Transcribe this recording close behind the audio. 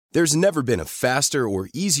There's never been a faster or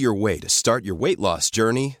easier way to start your weight loss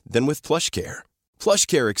journey than with PlushCare.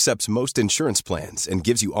 PlushCare accepts most insurance plans and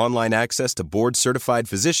gives you online access to board-certified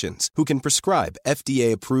physicians who can prescribe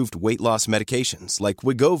FDA-approved weight loss medications like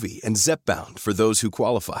Wegovy and Zepbound for those who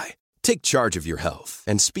qualify. Take charge of your health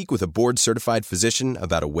and speak with a board-certified physician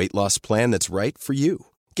about a weight loss plan that's right for you.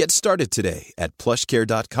 Get started today at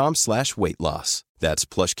plushcare.com/weight-loss. That's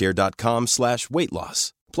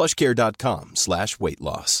plushcare.com/weight-loss.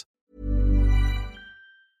 plushcare.com/weight-loss.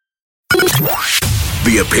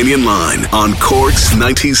 The Opinion Line on Cork's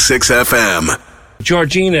 96 FM.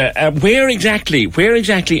 Georgina, where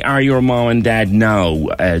exactly are your mom and dad now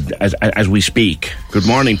as we speak? Good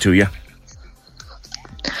morning to you.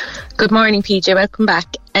 Good morning, PJ. Welcome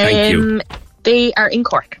back. Thank you. They are in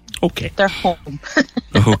Cork. Okay. They're home.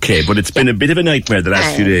 Okay, but it's been a bit of a nightmare the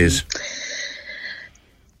last few days.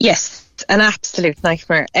 Yes, an absolute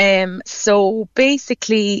nightmare. So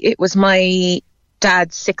basically, it was my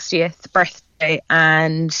dad's 60th birthday,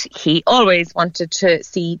 and he always wanted to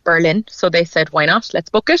see Berlin. So they said, why not? Let's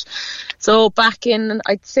book it. So back in,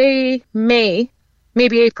 I'd say May,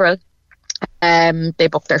 maybe April, they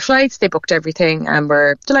booked their flights, they booked everything, and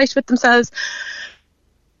were delighted with themselves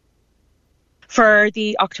for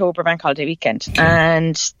the October bank holiday weekend.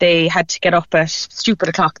 And they had to get up at stupid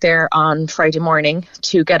o'clock there on Friday morning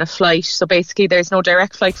to get a flight. So basically there's no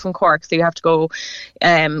direct flight from Cork, so you have to go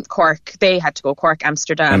Cork. They had to go Cork,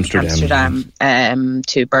 Amsterdam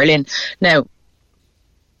to Berlin. Now,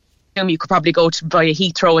 you could probably go to via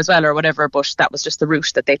Heathrow as well or whatever, but that was just the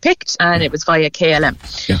route that they picked, and it was via KLM.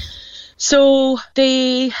 Yeah. So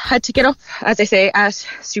they had to get up, as I say, at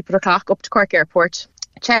stupid o'clock up to Cork Airport,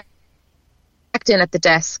 checked in at the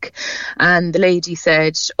desk, and the lady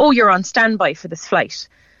said, oh, you're on standby for this flight.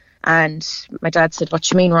 And my dad said, what do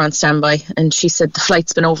you mean we're on standby? And she said, the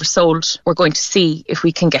flight's been oversold. We're going to see if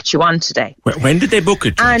we can get you on today. When did they book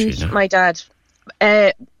it, Georgina? And my dad,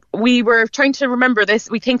 we were trying to remember this.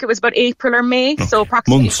 We think it was about April or May, so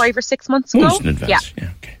approximately 5 or 6 months ago. Months in advance,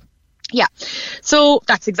 yeah okay. Yeah. So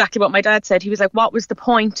that's exactly what my dad said. He was like, what was the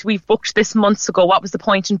point? We've booked this months ago. What was the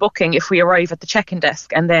point in booking if we arrive at the check-in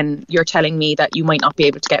desk and then you're telling me that you might not be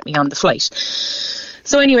able to get me on the flight?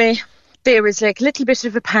 So anyway, there was like a little bit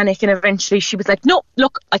of a panic, and eventually she was like, no,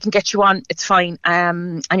 look, I can get you on. It's fine.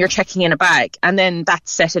 And you're checking in a bag. And then that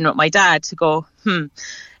set in with my dad to go,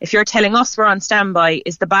 if you're telling us we're on standby,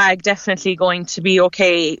 is the bag definitely going to be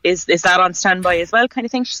okay? Is that on standby as well, kind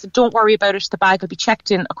of thing? She said, don't worry about it. The bag will be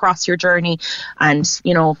checked in across your journey, and,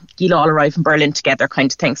 you know, you'll all arrive in Berlin together,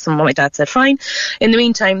 kind of thing. So my dad said, fine. In the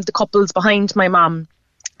meantime, the couples behind my mum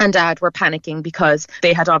and dad were panicking because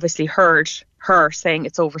they had obviously heard her saying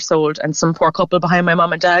it's oversold, and some poor couple behind my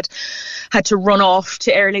mum and dad had to run off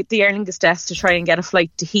to the Air Lingus desk to try and get a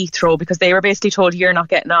flight to Heathrow, because they were basically told you're not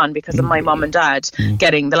getting on because of my mum and dad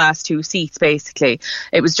getting the last 2 seats. Basically,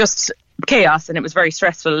 it was just chaos, and it was very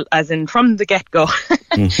stressful, as in from the get-go.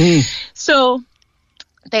 So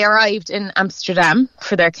they arrived in Amsterdam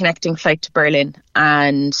for their connecting flight to Berlin,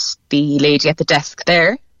 and the lady at the desk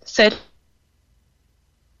there said,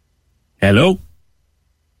 hello?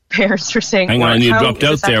 Parents were saying, hang on, you dropped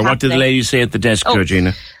out there. What did the lady say at the desk,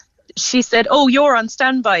 Georgina? She said, oh, you're on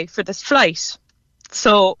standby for this flight.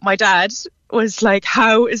 So my dad was like,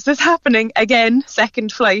 how is this happening again?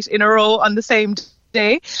 Second flight in a row on the same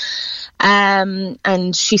day. And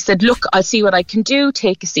she said, look, I'll see what I can do.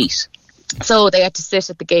 Take a seat. So they had to sit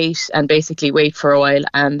at the gate and basically wait for a while,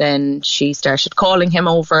 and then she started calling him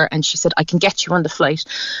over, and she said, I can get you on the flight.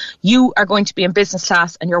 You are going to be in business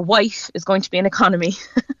class and your wife is going to be in economy.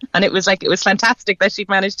 And it was fantastic that she'd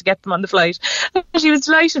managed to get them on the flight. She was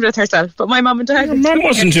delighted with herself. But my mum and dad... Mum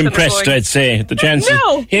wasn't impressed, I'd say, the chances.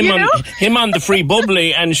 No, him on the free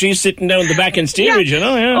bubbly, and she's sitting down the back in steerage, yeah. you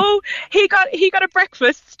know, yeah. Oh, he got a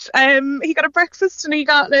breakfast. He got a breakfast, and he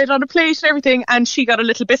got it on a plate and everything, and she got a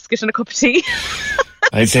little biscuit and a cup of tea.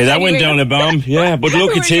 I'd say that went down a bomb, yeah. But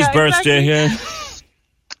look, it's his birthday, yeah.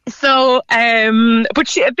 So, but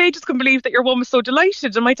they just couldn't believe that your mum was so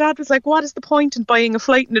delighted. And my dad was like, what is the point in buying a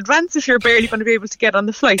flight in advance if you're barely going to be able to get on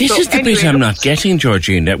the flight? This is the bit I'm not getting,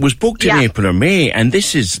 Georgina. It was booked in April or May, and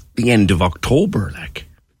this is the end of October, like.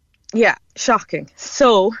 Yeah, shocking.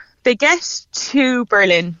 So they get to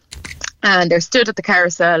Berlin, and they're stood at the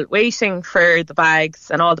carousel waiting for the bags,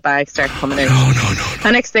 and all the bags start coming out. No.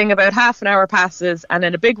 The next thing, about half an hour passes, and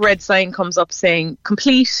then a big red sign comes up saying,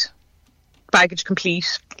 complete, baggage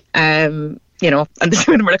complete. And the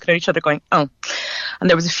two of them were looking at each other going, oh. And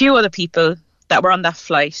there was a few other people that were on that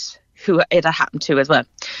flight who it had happened to as well.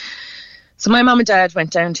 So my mum and dad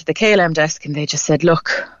went down to the KLM desk, and they just said,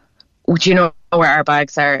 look, do you know where our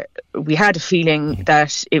bags are? We had a feeling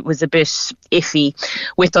that it was a bit iffy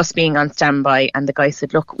with us being on standby, and the guy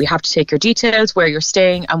said, look, we have to take your details, where you're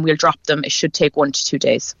staying, and we'll drop them. It should take 1 to 2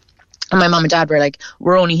 days. And my mum and dad were like,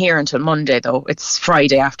 we're only here until Monday though, it's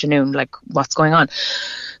Friday afternoon, like what's going on?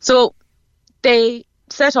 So they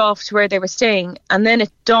set off to where they were staying, and then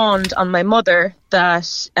it dawned on my mother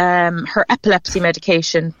that her epilepsy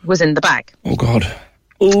medication was in the bag. Oh God.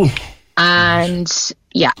 Oh. And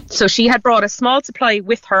yeah, so she had brought a small supply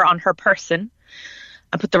with her on her person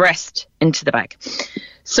and put the rest into the bag.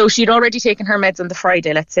 So she'd already taken her meds on the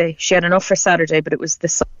Friday, let's say. She had enough for Saturday, but it was the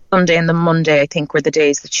Sunday and the Monday, I think, were the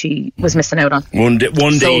days that she was missing out on. One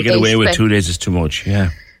day you get away with, 2 days is too much, yeah.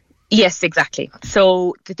 Yes, exactly.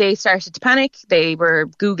 So they started to panic. They were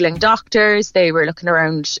Googling doctors. They were looking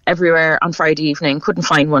around everywhere on Friday evening, couldn't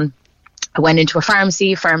find one. I went into a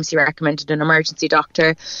pharmacy. Pharmacy recommended an emergency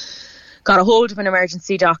doctor. Got a hold of an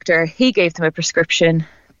emergency doctor. He gave them a prescription.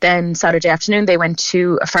 Then Saturday afternoon, they went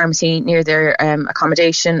to a pharmacy near their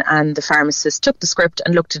accommodation, and the pharmacist took the script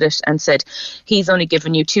and looked at it and said, he's only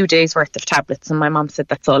given you 2 days worth of tablets. And my mum said,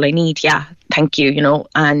 that's all I need. Yeah, thank you, you know.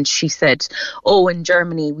 And she said, oh, in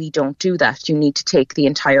Germany, we don't do that. You need to take the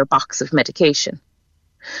entire box of medication.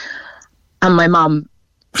 And my mum...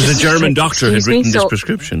 Because the German doctor had written this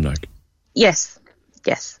prescription, like? Yes.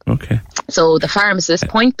 Okay. So the pharmacist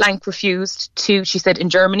point blank refused to. She said, in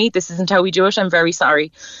Germany, this isn't how we do it. I'm very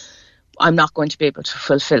sorry. I'm not going to be able to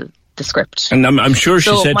fulfill the script. And I'm sure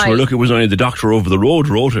she said to her, look, it was only the doctor over the road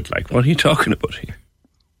wrote it. Like, what are you talking about here?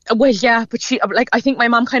 Well, yeah, but I think my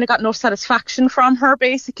mum kind of got no satisfaction from her,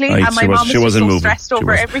 basically. Right, and my mum was so moving. stressed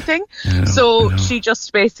over everything. So she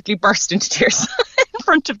just basically burst into tears in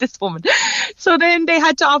front of this woman. So then they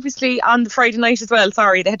had to, obviously, on the Friday night as well,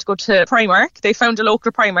 they had to go to Primark. They found a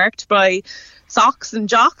local Primark to buy socks and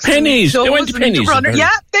jocks. Pennies. They went to pennies.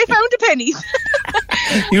 Yeah, they found a pennies.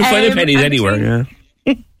 You find a pennies anywhere, yeah.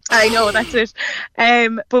 I know, that's it.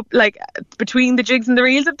 But like between the jigs and the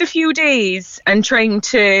reels of the few days and trying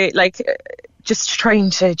to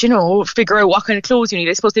you know, figure out what kind of clothes you need.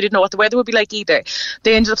 I suppose they didn't know what the weather would be like either.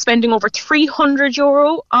 They ended up spending over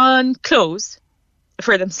 €300 on clothes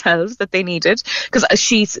for themselves that they needed, because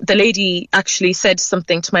the lady actually said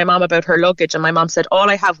something to my mom about her luggage, and my mom said, all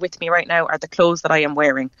I have with me right now are the clothes that I am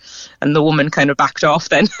wearing. And the woman kind of backed off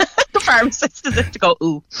then. The pharmacist as if to go,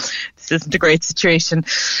 ooh, this isn't a great situation.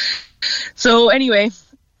 So anyway,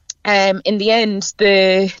 in the end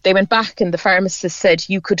they went back, and the pharmacist said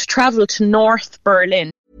you could travel to North Berlin.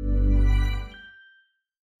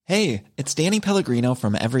 Hey, it's Danny Pellegrino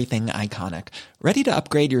from Everything Iconic. Ready to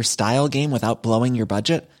upgrade your style game without blowing your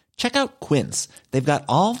budget? Check out Quince. They've got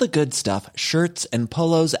all the good stuff, shirts and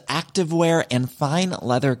polos, activewear, and fine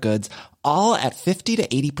leather goods, all at 50 to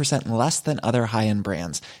 80% less than other high-end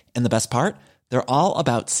brands. And the best part? They're all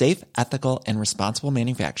about safe, ethical, and responsible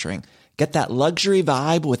manufacturing. Get that luxury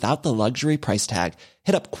vibe without the luxury price tag.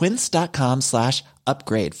 Hit up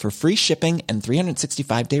quince.com/upgrade for free shipping and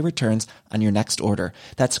 365-day returns on your next order.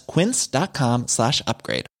 That's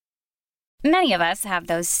quince.com/upgrade. Many of us have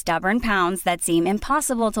those stubborn pounds that seem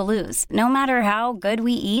impossible to lose, no matter how good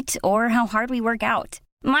we eat or how hard we work out.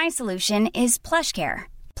 My solution is PlushCare.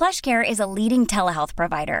 PlushCare is a leading telehealth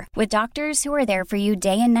provider with doctors who are there for you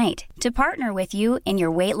day and night to partner with you in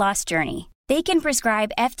your weight loss journey. They can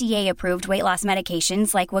prescribe FDA-approved weight loss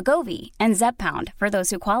medications like Wegovy and Zepbound for those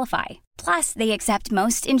who qualify. Plus, they accept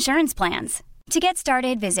most insurance plans. To get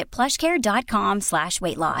started, visit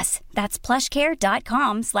plushcare.com/weightloss. That's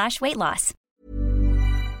plushcare.com/weightloss.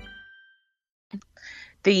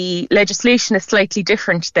 The legislation is slightly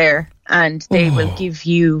different there, and they will give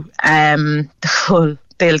you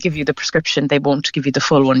they'll give you the prescription. They won't give you the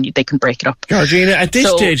full one. They can break it up. Georgina, at this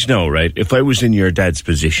stage now, right, if I was in your dad's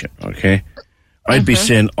position, okay, I'd be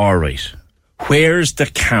saying, all right, where's the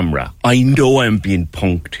camera? I know I'm being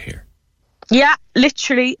punked here. Yeah,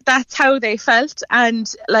 literally, that's how they felt.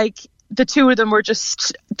 And like the two of them were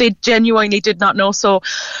they genuinely did not know. So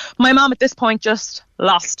my mom at this point just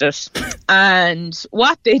lost it. And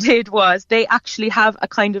what they did was they actually have a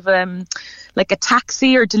kind of like a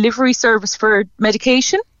taxi or delivery service for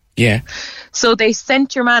medication. Yeah. So they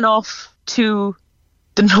sent your man off to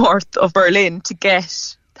the north of Berlin to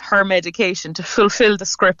get her medication, to fulfill the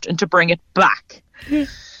script and to bring it back. Yeah.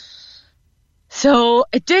 So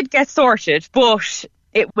it did get sorted, but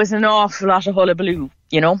it was an awful lot of hullabaloo,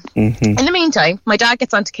 you know. Mm-hmm. In the meantime, my dad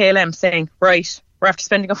gets onto KLM saying, right, we're after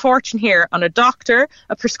spending a fortune here on a doctor,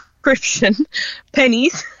 a prescription,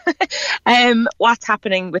 pennies. What's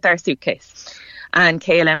happening with our suitcase? And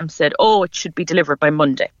KLM said, oh, it should be delivered by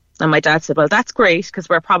Monday. And my dad said, well, that's great, because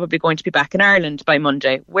we're probably going to be back in Ireland by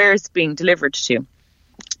Monday. Where's it being delivered to?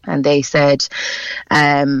 And they said,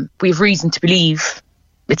 we've reason to believe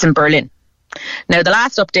it's in Berlin. Now, the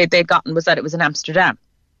last update they'd gotten was that it was in Amsterdam,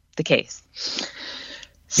 the case.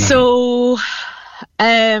 So,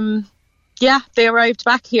 they arrived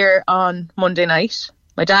back here on Monday night.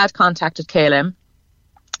 My dad contacted KLM,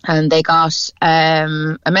 and they got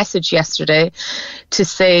a message yesterday to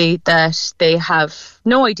say that they have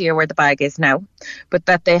no idea where the bag is now, but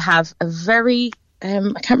that they have a very, I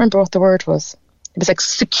can't remember what the word was. It was like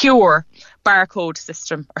secure barcode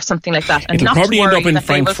system or something like that. And it'll not probably to worry end up in that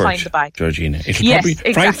Frankfurt, they will find the bag. Georgina. It'll Yes, probably,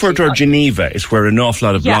 exactly. Frankfurt or Geneva is where an awful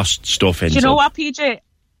lot of lost stuff ends Do you know up. what, PJ?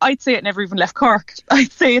 I'd say it never even left Cork.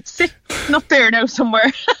 I'd say it's sitting up there now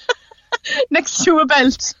somewhere next to a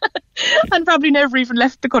belt and probably never even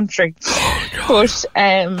left the country. But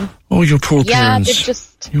your poor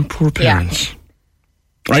parents. Your poor parents. Yeah.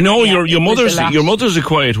 I know your mother's a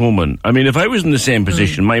quiet woman. I mean, if I was in the same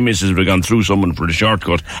position, my missus would have gone through someone for the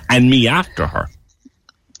shortcut and me after her.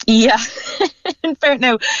 Yeah. In fair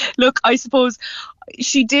now, look, I suppose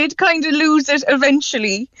she did kind of lose it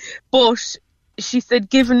eventually, but she said,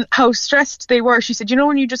 given how stressed they were, she said, you know,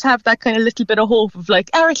 when you just have that kind of little bit of hope of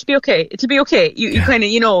like, it'll be okay. You kind of,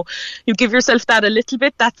 you give yourself that a little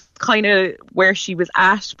bit. That's kind of where she was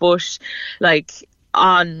at. But like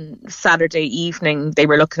on Saturday evening, they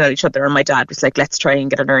were looking at each other, and my dad was like, let's try and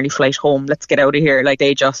get an early flight home. Let's get out of here. Like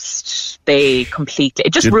it just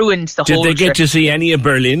ruined the whole trip. Did they get to see any of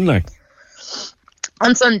Berlin? Like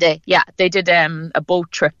on Sunday, yeah, they did a boat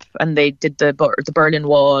trip, and they did the Berlin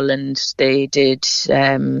Wall, and they did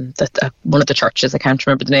one of the churches. I can't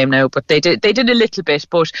remember the name now, but they did a little bit,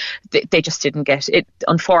 but they just didn't get it.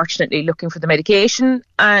 Unfortunately, looking for the medication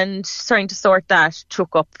and trying to sort that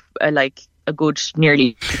took up a good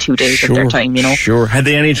nearly 2 days of their time. Sure. Had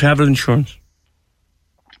they any travel insurance?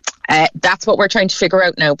 That's what we're trying to figure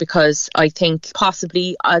out now, because I think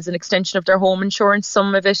possibly as an extension of their home insurance,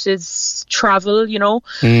 some of it is travel,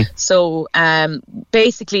 So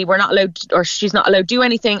basically we're not allowed, or she's not allowed to do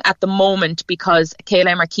anything at the moment, because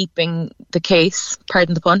KLM are keeping the case,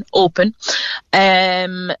 pardon the pun, open.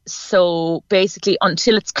 So basically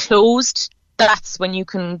until it's closed, that's when you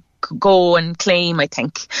can go and claim, I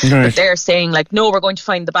think. Right. But they're saying no, we're going to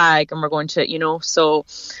find the bag, and we're going to, so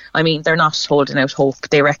I mean, they're not holding out hope.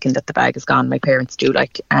 They reckon that the bag is gone. My parents do,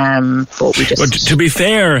 but we just... But to be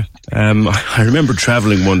fair, I remember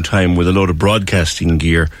travelling one time with a load of broadcasting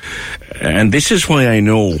gear, and this is why I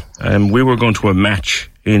know. We were going to a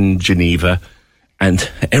match in Geneva, and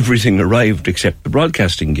everything arrived except the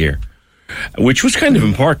broadcasting gear, which was kind of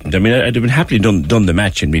important. I mean, I'd have been happily done the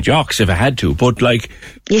match in me jocks if I had to, but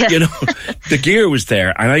the gear was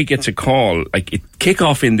there, and I get a call,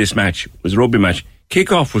 kick-off in this match was a rugby match.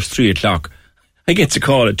 Kick-off was 3:00. I get a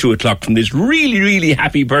call at 2:00 from this really, really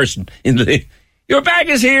happy person your bag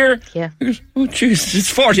is here. Yeah. I goes, oh, jeez, it's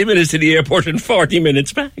 40 minutes to the airport and 40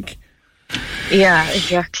 minutes back. Yeah,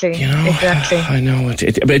 exactly. Exactly. I know.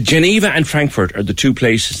 But Geneva and Frankfurt are the two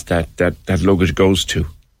places that luggage goes to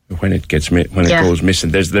when it goes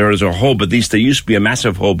missing. There is a hub, but there used to be a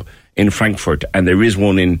massive hub in Frankfurt, and there is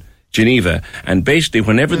one in Geneva. And basically,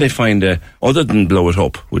 whenever they find other than blow it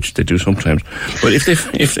up, which they do sometimes, but if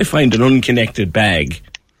they find an unconnected bag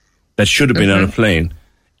that should have been on a plane,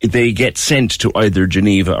 they get sent to either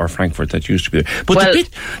Geneva or Frankfurt. That used to be there. But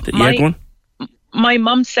go on. My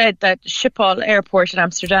mum said that Schiphol Airport in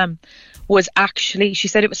Amsterdam was actually, she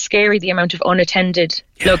said it was scary, the amount of unattended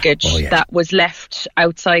luggage that was left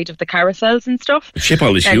outside of the carousels and stuff.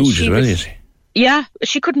 Schiphol is huge as well, you see. Yeah,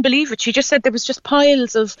 she couldn't believe it. She just said there was just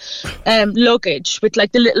piles of luggage with the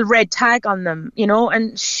little red tag on them,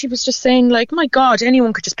 and she was just saying my God,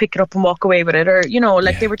 anyone could just pick it up and walk away with it, or,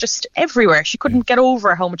 they were just everywhere. She couldn't get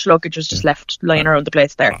over how much luggage was just left lying around the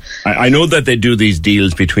place there. I know that they do these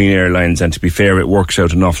deals between airlines, and to be fair, it works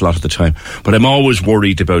out an awful lot of the time, but I'm always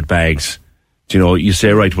worried about bags. You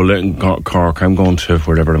say, right, well, in Cork, I'm going to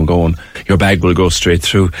wherever I'm going, your bag will go straight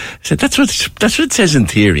through. I said, that's what it says in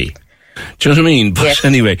theory. Do you know what I mean? But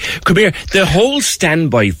anyway, come here. The whole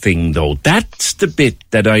standby thing, though, that's the bit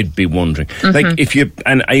that I'd be wondering. If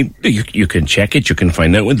you can check it, you can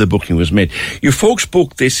find out when the booking was made. Your folks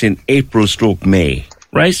booked this in April/May,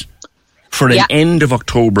 right? For an end of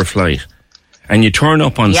October flight, and you turn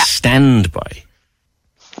up on standby.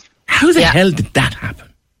 How the hell did that happen?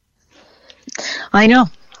 I know.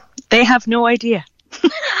 They have no idea.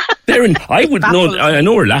 I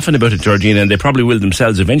know we're laughing about it, Georgina, and they probably will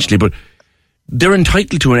themselves eventually, but they're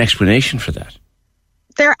entitled to an explanation for that.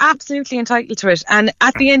 They're absolutely entitled to it. And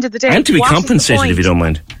at the end of the day... And to be compensated, if you don't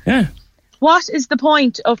mind. Yeah. what is the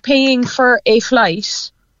point of paying for a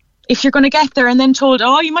flight if you're going to get there and then told,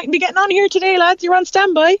 oh, you mightn't be getting on here today, lads, you're on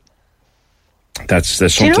standby?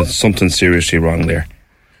 There's something seriously wrong there.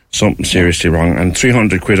 Something seriously wrong. And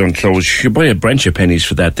 300 quid on clothes, you buy a branch of pennies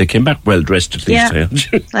for that. They came back well dressed at least.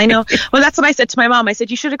 I know. Well, that's what I said to my mum. I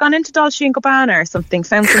said, you should have gone into Dolce & Gabbana or something,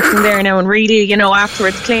 found something there now and really, you know,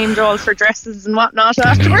 afterwards claimed all for dresses and whatnot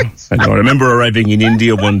afterwards. I know. I remember arriving in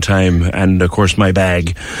India one time, and of course my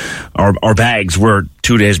bag, our bags were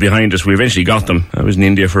 2 days behind us. We eventually got them. I was in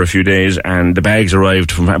India for a few days, and the bags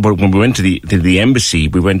arrived but when we went to the embassy,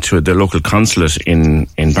 we went to the local consulate in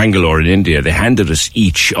Bangalore in India. They handed us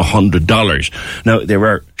each $100. Now, there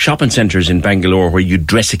were shopping centres in Bangalore where you'd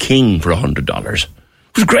dress a king for $100.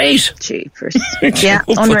 It was great. Jeepers. Yeah,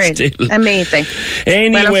 unreal. Amazing.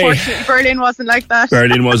 Anyway. Well, unfortunately, Berlin wasn't like that.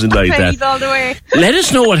 Berlin wasn't like that. All the way. Let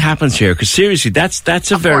us know what happens here, because seriously, that's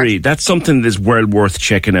something that's well worth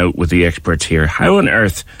checking out with the experts here. How on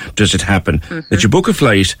earth does it happen that you book a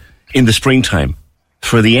flight in the springtime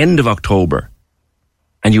for the end of October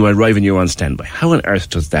and you arrive and you're on standby? How on earth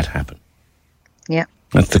does that happen? Yeah.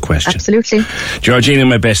 That's the question. Absolutely. Georgina,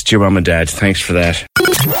 my best to your mum and dad. Thanks for that.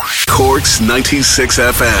 Cork's 96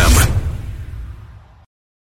 FM.